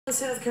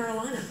South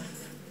Carolina.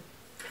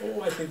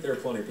 Oh, I think there are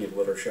plenty of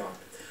people that are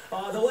shocked.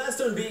 The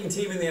last unbeaten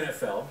team in the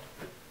NFL,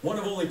 one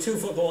of only 2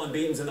 football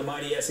unbeatens in the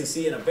mighty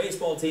SEC, and a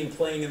baseball team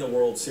playing in the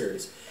World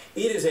Series.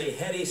 It is a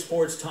heady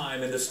sports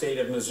time in the state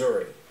of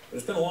Missouri. But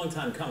it's been a long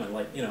time coming,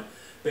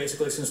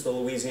 basically since the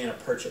Louisiana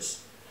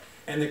Purchase.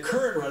 And the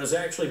current run is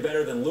actually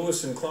better than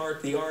Lewis and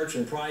Clark, the Arch,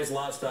 and Prize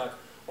Livestock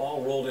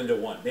all rolled into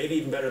one. Maybe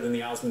even better than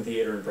the Osmond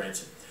Theater in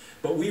Branson.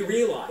 But we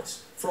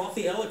realize,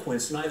 frothy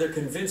eloquence neither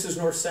convinces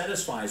nor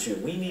satisfies you.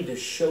 We need to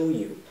show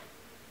you.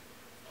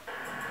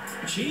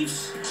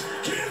 Chiefs.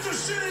 Kansas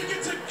City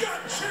gets a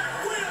gut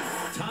check win.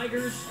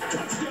 Tigers.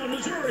 Touchdown,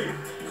 Missouri.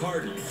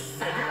 Cardinals.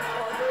 And your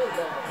Cardinals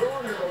are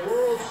going to the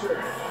World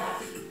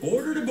Series.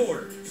 Border to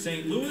border,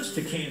 St. Louis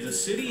to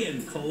Kansas City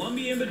and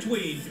Columbia in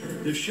between,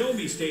 the Show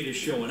Me State is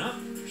showing up,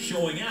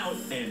 showing out,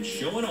 and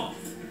showing off.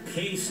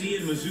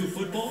 KC and Mizzou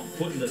football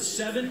putting the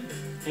 7-0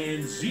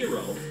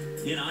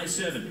 in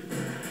I-70.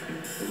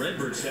 The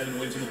Redbirds 7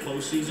 wins in the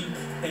postseason,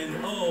 and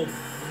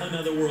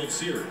another World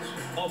Series.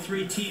 All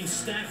 3 teams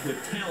stacked with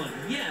talent,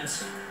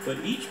 yes, but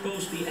each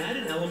boast the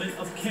added element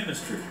of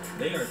chemistry.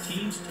 They are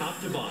teams top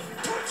to bottom.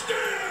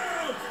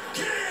 Touchdown,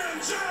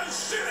 Kansas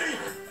City!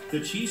 The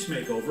Chiefs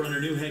makeover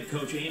under new head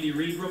coach Andy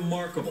Reid,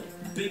 remarkable.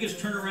 Biggest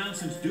turnaround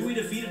since Dewey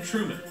defeated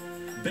Truman.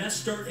 Best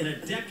start in a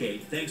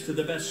decade thanks to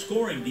the best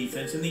scoring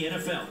defense in the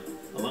NFL,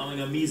 allowing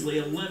a measly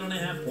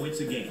 11.5 points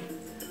a game.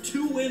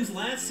 2 wins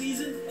last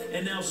season,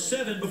 and now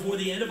 7 before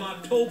the end of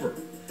October.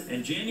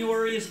 And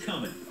January is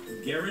coming,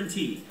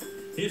 guaranteed.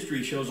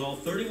 History shows all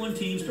 31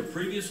 teams to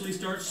previously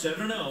start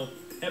 7-0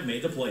 have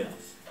made the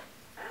playoffs.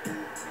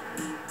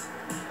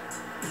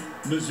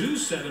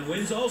 Mizzou's 7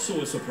 wins also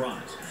a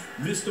surprise.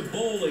 Missed a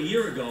bowl a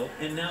year ago,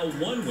 and now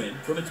 1 win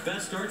from its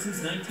best start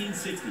since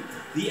 1960.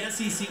 The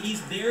SEC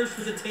East theirs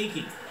for the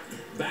taking.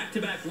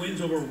 Back-to-back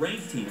wins over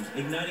ranked teams,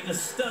 igniting a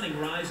stunning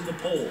rise in the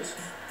polls.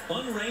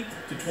 Unranked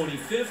to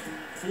 25th,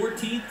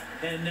 14th,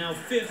 and now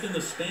 5th in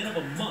the span of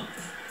a month.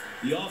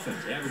 The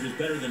offense averages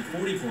better than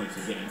 40 points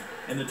a game,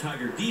 and the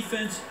Tiger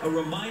defense, a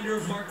reminder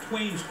of Mark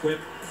Twain's quip,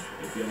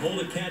 if you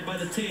hold a cat by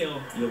the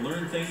tail, you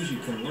learn things you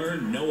can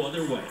learn no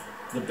other way.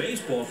 The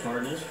baseball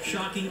Cardinals,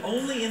 shocking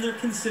only in their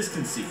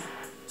consistency.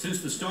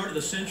 Since the start of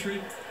the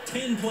century,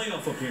 10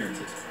 playoff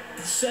appearances,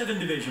 7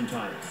 division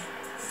titles,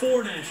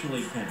 4 National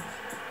League pennants,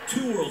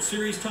 2 World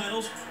Series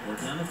titles,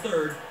 working on the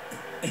 3rd,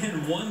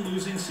 and 1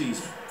 losing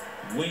season.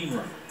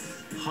 Wainwright,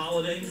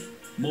 Holiday,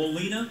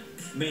 Molina,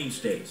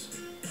 mainstays.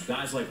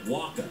 Guys like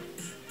Waka,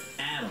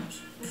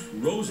 Adams,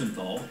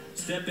 Rosenthal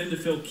step in to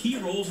fill key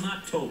roles in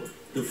October.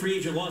 The free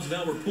agent loss of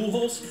Albert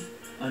Pujols,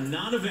 a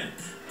non-event,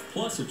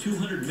 plus a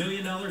 $200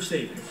 million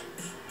savings.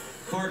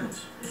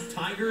 Cardinals,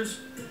 Tigers,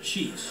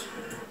 Chiefs.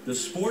 The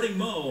Sporting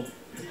Mo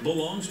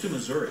belongs to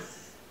Missouri.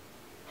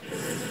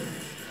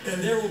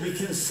 And there will be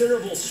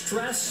considerable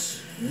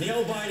stress,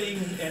 nail-biting,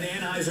 and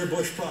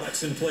Anheuser-Busch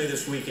products in play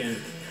this weekend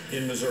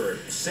in Missouri.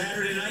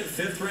 Saturday night,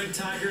 5th-ranked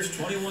Tigers,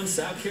 21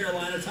 South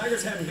Carolina.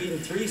 Tigers haven't beaten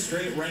 3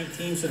 straight ranked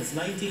teams since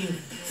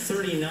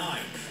 1939.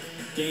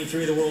 Game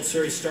 3 of the World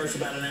Series starts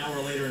about an hour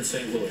later in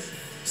St. Louis.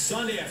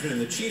 Sunday afternoon,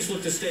 the Chiefs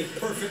look to stay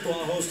perfect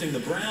while hosting the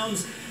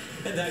Browns,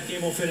 and that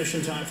game will finish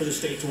in time for the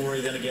state to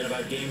worry then again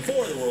about Game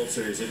 4 of the World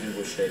Series at New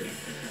Busch Stadium.